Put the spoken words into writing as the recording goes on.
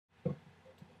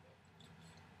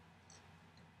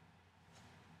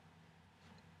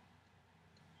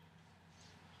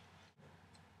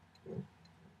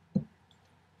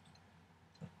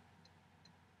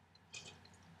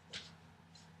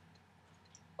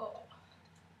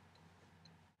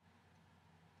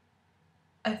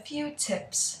A few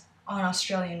tips on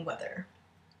Australian weather.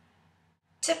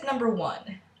 Tip number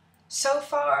 1. So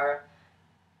far,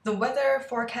 the weather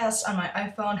forecast on my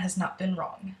iPhone has not been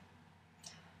wrong.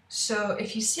 So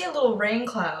if you see a little rain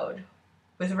cloud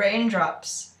with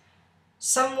raindrops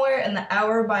somewhere in the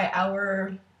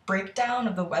hour-by-hour breakdown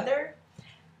of the weather,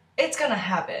 it's gonna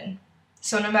happen.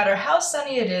 So no matter how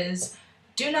sunny it is,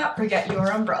 do not forget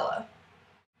your umbrella.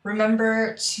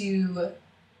 Remember to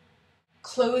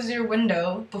close your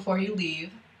window before you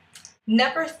leave.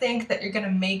 Never think that you're gonna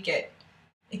make it.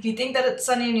 If you think that it's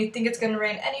sunny and you think it's gonna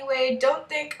rain anyway, don't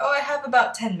think, oh, I have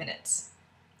about 10 minutes.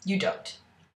 You don't.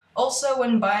 Also,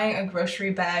 when buying a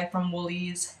grocery bag from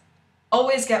Woolies,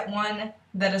 always get one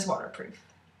that is waterproof.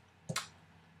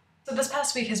 So this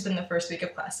past week has been the first week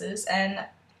of classes, and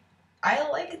I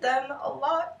like them a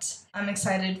lot. I'm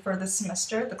excited for this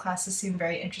semester. The classes seem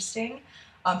very interesting,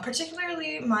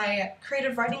 particularly my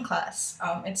creative writing class.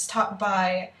 It's taught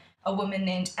by a woman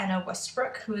named Anna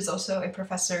Westbrook, who is also a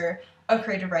professor of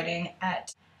creative writing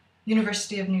at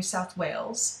University of New South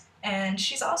Wales, and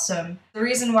she's awesome. The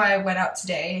reason why I went out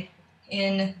today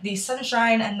in the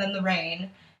sunshine and then the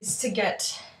rain is to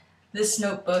get this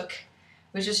notebook,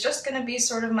 which is just going to be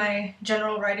sort of my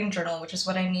general writing journal, which is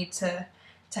what I need to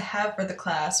have for the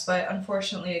class, but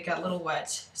unfortunately it got a little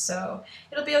wet, so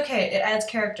it'll be okay. It adds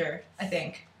character, I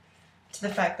think, to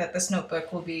the fact that this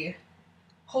notebook will be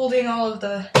holding all of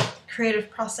the creative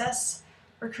process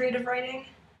for creative writing.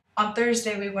 On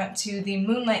Thursday we went to the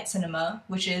Moonlight Cinema,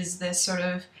 which is this sort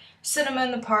of cinema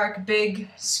in the park, big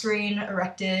screen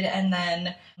erected, and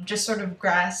then just sort of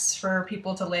grass for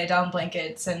people to lay down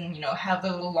blankets and, you know, have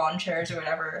their little lawn chairs or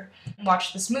whatever, and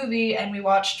watch this movie. And we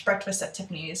watched Breakfast at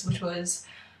Tiffany's, which was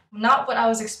not what I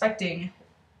was expecting.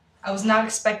 I was not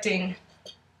expecting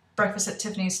Breakfast at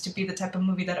Tiffany's to be the type of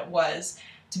movie that it was.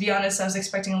 To be honest, I was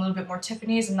expecting a little bit more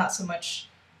Tiffany's and not so much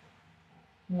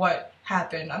what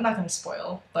happened. I'm not going to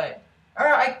spoil, but, or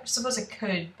I suppose I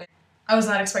could, but I was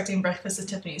not expecting Breakfast at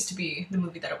Tiffany's to be the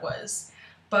movie that it was.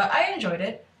 But I enjoyed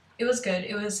it. It was good.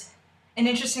 It was an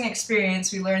interesting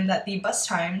experience. We learned that the bus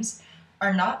times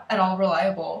are not at all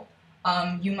reliable.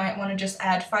 You might want to just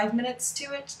add 5 minutes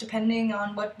to it, depending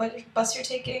on what bus you're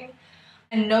taking.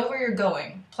 And know where you're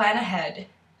going. Plan ahead.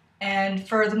 And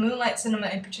for the Moonlight Cinema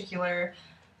in particular,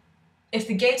 if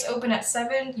the gates open at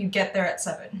 7, you get there at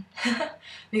 7.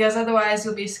 Because otherwise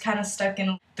you'll be kind of stuck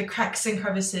in the cracks and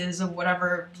crevices of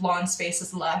whatever lawn space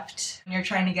is left. And you're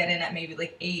trying to get in at maybe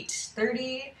like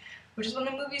 8:30, which is when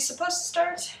the movie's supposed to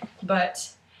start.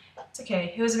 But it's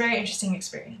okay. It was a very interesting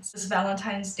experience. This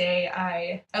Valentine's Day,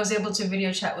 I was able to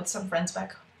video chat with some friends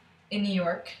back in New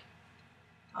York,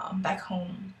 back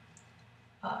home.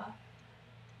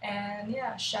 And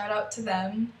yeah, shout out to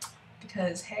them,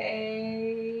 because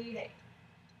hey.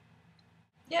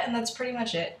 Yeah, and that's pretty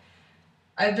much it.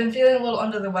 I've been feeling a little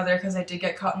under the weather because I did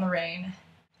get caught in the rain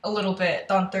a little bit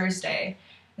on Thursday,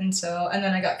 and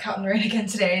then I got caught in the rain again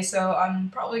today, so I'm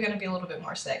probably going to be a little bit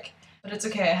more sick. But it's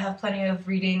okay, I have plenty of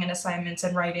reading and assignments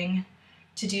and writing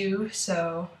to do,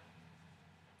 so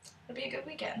it'll be a good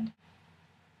weekend.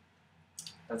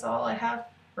 That's all I have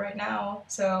right now,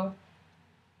 so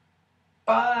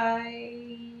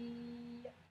bye!